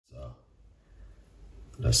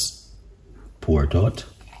let's pour it out.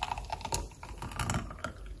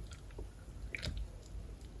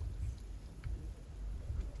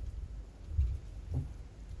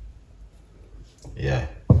 Yeah,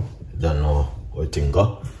 don't know how it thing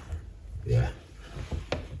go. Yeah.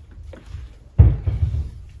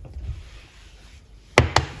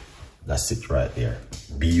 That's it right there.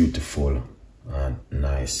 Beautiful and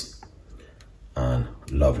nice and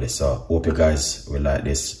lovely. So hope you guys will like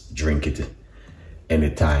this. Drink it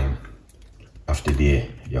anytime after the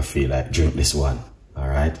day you feel like, drink this one. All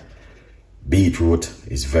right. Beetroot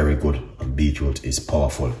is very good and beetroot is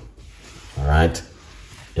powerful. All right.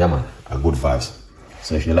 Yeah, man, a good vibes.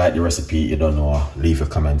 So if you like the recipe, you don't know, leave your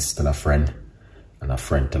comments, tell a friend, and a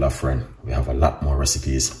friend tell a friend. We have a lot more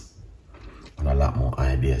recipes and a lot more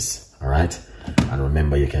ideas. All right. And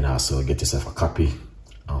remember, you can also get yourself a copy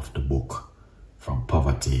of the book From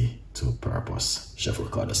Poverty to Purpose, Chef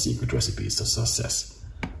Ricardo Secret Recipes to Success.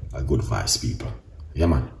 A good vibes, people. Yeah,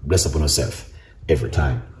 man, bless upon yourself every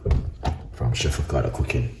time. From Chef Ricardo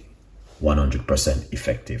Cooking, 100%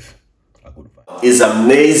 effective. It's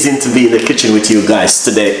amazing to be in the kitchen with you guys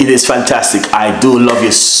today. It is fantastic. I do love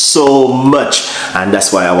you so much, and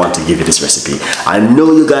that's why I want to give you this recipe. I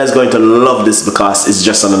know you guys are going to love this because it's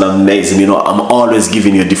just an amazing, you know, I'm always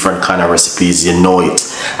giving you different kind of recipes, you know it.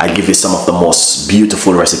 I give you some of the most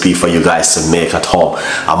beautiful recipe for you guys to make at home.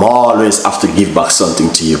 I'm always have to give back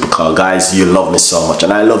something to you because guys, you love me so much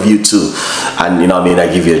and I love you too. And you know what I mean, I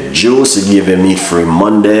give you juice, I give you meat-free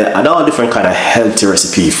Monday and all different kind of healthy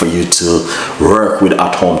recipe for you to work with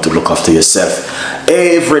at home to look after yourself.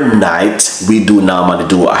 Every night we do normally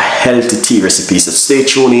do a healthy tea recipe, so stay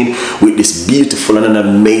tuned in with this beautiful and an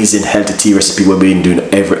amazing healthy tea recipe we've been doing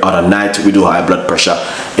every other night. We do high blood pressure,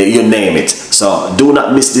 you name it. So do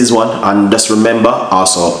not miss this one, and just remember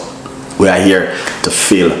also we are here to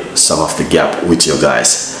fill some of the gap with you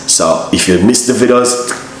guys. So if you missed the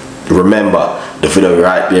videos, remember the video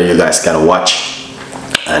right there, you guys can watch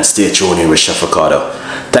and stay tuned in with Chef Ricardo.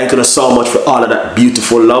 Thank you so much for all of that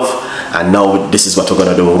beautiful love. And now this is what we're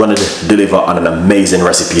gonna do. We're gonna deliver on an amazing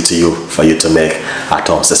recipe to you for you to make at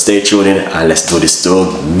home. So stay tuned in and let's do this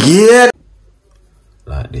together.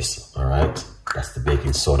 Like this, all right? That's the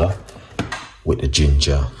baking soda with the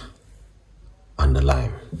ginger and the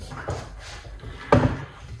lime.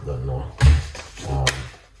 Don't know.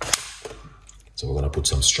 So we're gonna put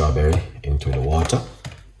some strawberry into the water.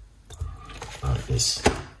 Like this.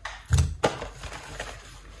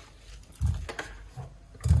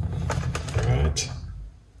 Alright.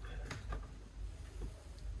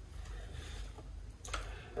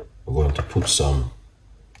 We're going to put some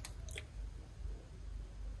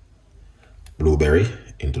blueberry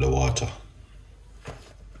into the water.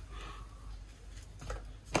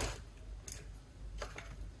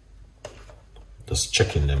 Just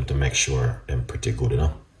checking them to make sure they're pretty good, you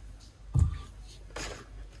know?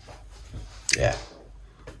 Yeah.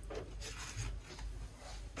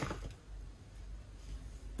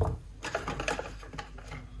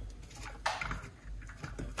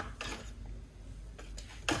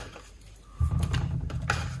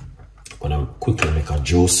 Gonna quickly make a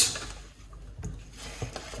juice.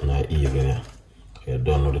 And I even yeah. You're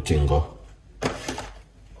done with the thing go.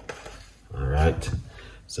 Alright.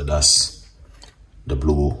 So that's the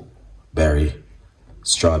blueberry,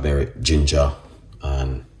 strawberry, ginger,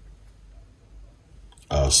 and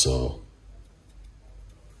also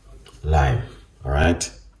lime. All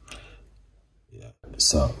right. Yeah.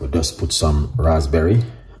 So we just put some raspberry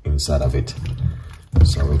inside of it.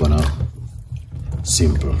 So we're gonna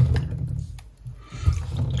simple.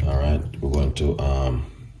 All right. We're going to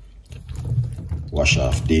wash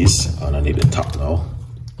off this underneath the top now,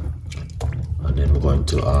 and then we're going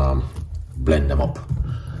to blend them up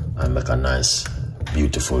and make a nice,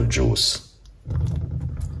 beautiful juice.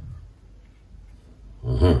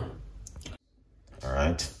 All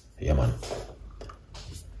right, yeah, man.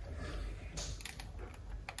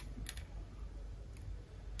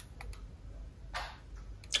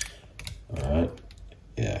 All right,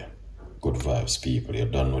 yeah, good vibes, people. You're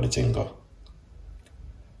done with the thing, go.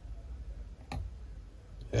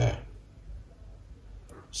 Yeah.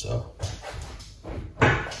 So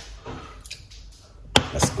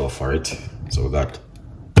let's go for it. So we got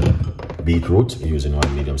beetroot. We're using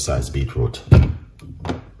one medium-sized beetroot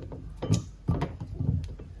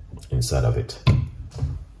inside of it.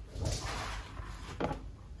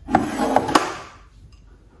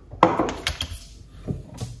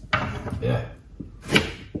 Yeah.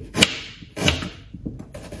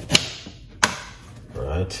 All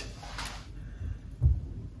right.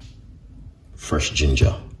 Fresh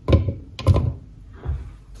ginger.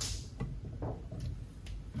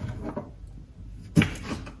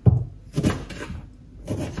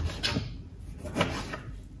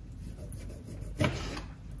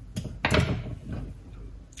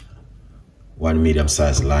 one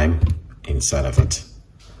medium-sized lime inside of it.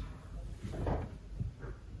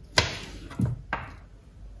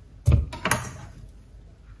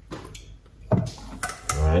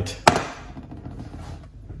 All right.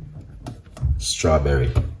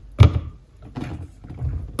 Strawberry.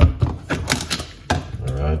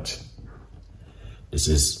 All right. This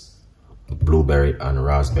is blueberry and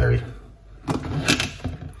raspberry.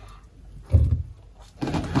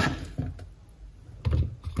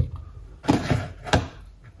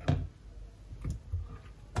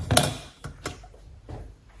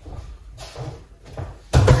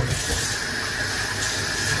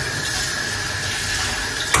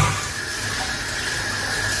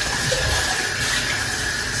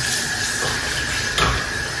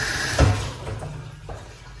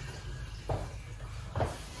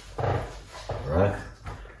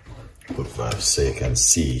 Good vibes so you can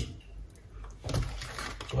see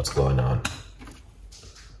what's going on.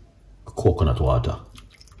 Coconut water.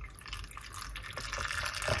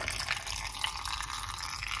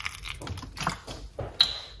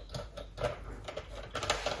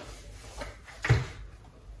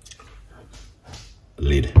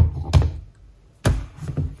 Lid.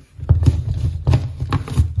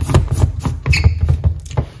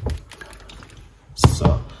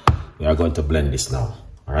 So we are going to blend this now.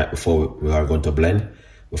 All right, before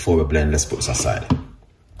we blend, let's put this aside.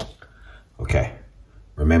 Okay,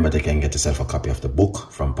 remember that you can get yourself a copy of the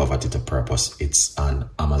book, From Poverty to Purpose. It's on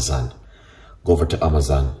Amazon. Go over to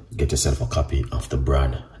Amazon, get yourself a copy of the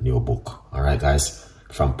brand new book. All right, guys,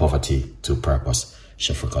 From Poverty to Purpose,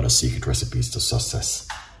 Chef Ricardo Secret Recipes to Success.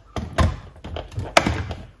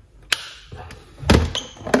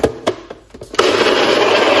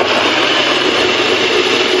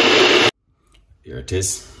 Here it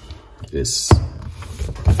is. This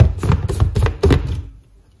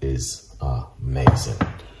is amazing.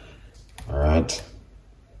 All right.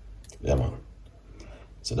 Yeah, man.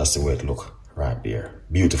 So that's the way it look right there.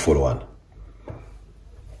 Beautiful one.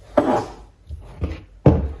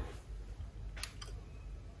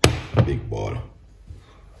 Big ball.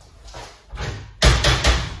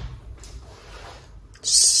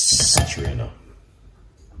 Strainer.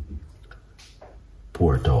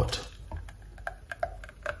 Pour it out.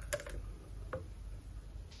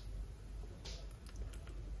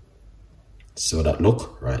 So that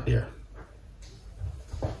look right there.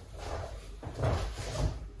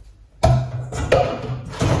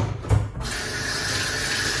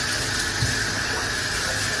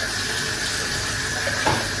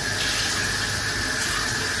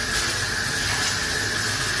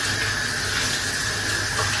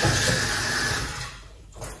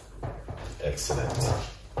 Excellent.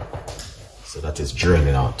 So that is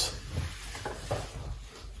draining out.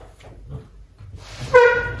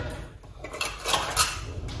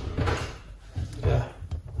 Yeah.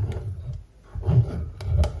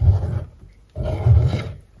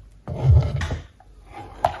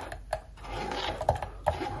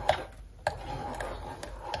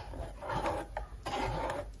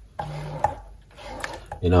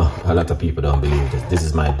 You know, a lot of people don't believe this. This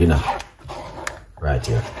is my dinner right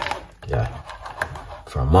here. Yeah.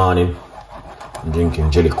 From morning, I'm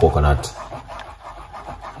drinking jelly coconut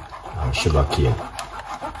and sugar cane.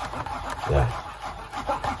 Yeah.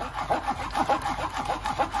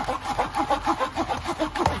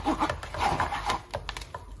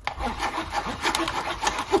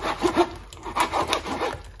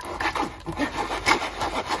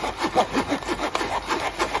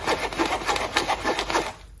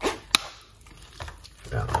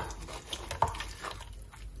 Yeah.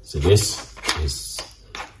 So this is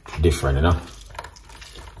different, you know?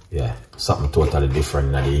 Yeah, something totally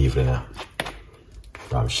different in the evening, you know?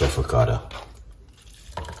 From Chef Ricardo.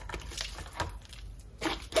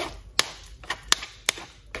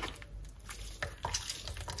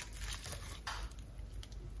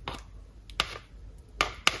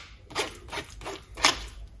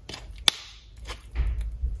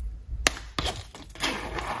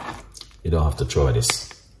 You don't have to try this.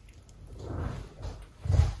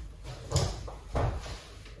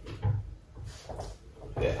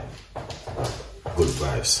 Yeah, good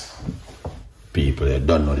vibes. People, they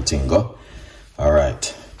don't know the thing, go. All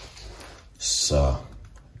right, so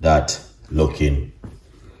that looking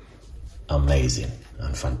amazing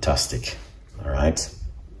and fantastic. All right,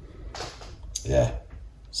 yeah,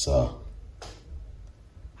 so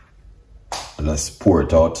let's pour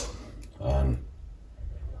it out and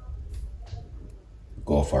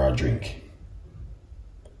go for a drink.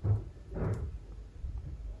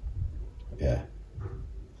 Yeah.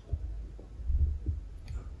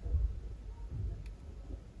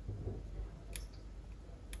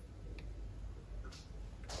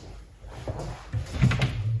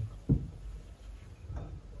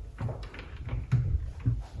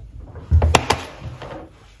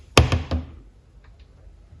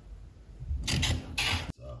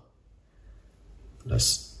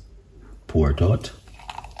 pour it out.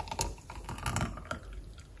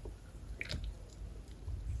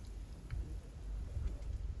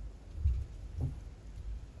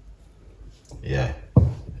 Yeah,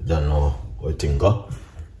 don't know how it thing go.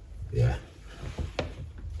 Yeah.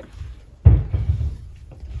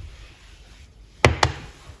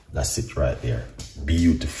 That's it right there.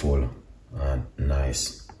 Beautiful and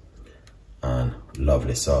nice and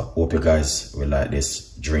lovely. So hope you guys will like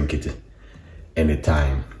this. Drink it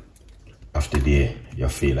anytime after day you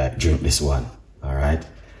feel like drink this one. All right.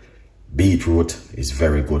 Beetroot is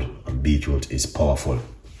very good and beetroot is powerful.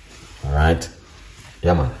 All right.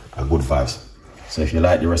 Yeah, man. A good vibes. So if you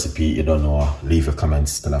like the recipe, you don't know, leave your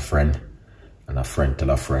comments, tell a friend, and a friend tell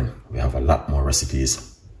a friend. We have a lot more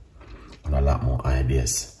recipes and a lot more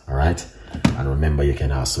ideas. All right. And remember, you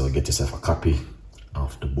can also get yourself a copy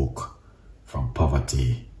of the book From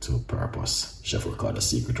Poverty to Purpose, Chef Ricardo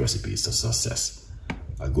Secret Recipes to Success.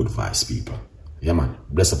 A good vibes, people. Yeah, man.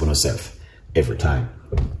 Bless upon yourself every time.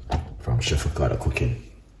 From Chef Ricardo Cooking.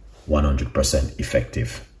 100%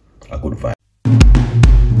 effective. A good vibe.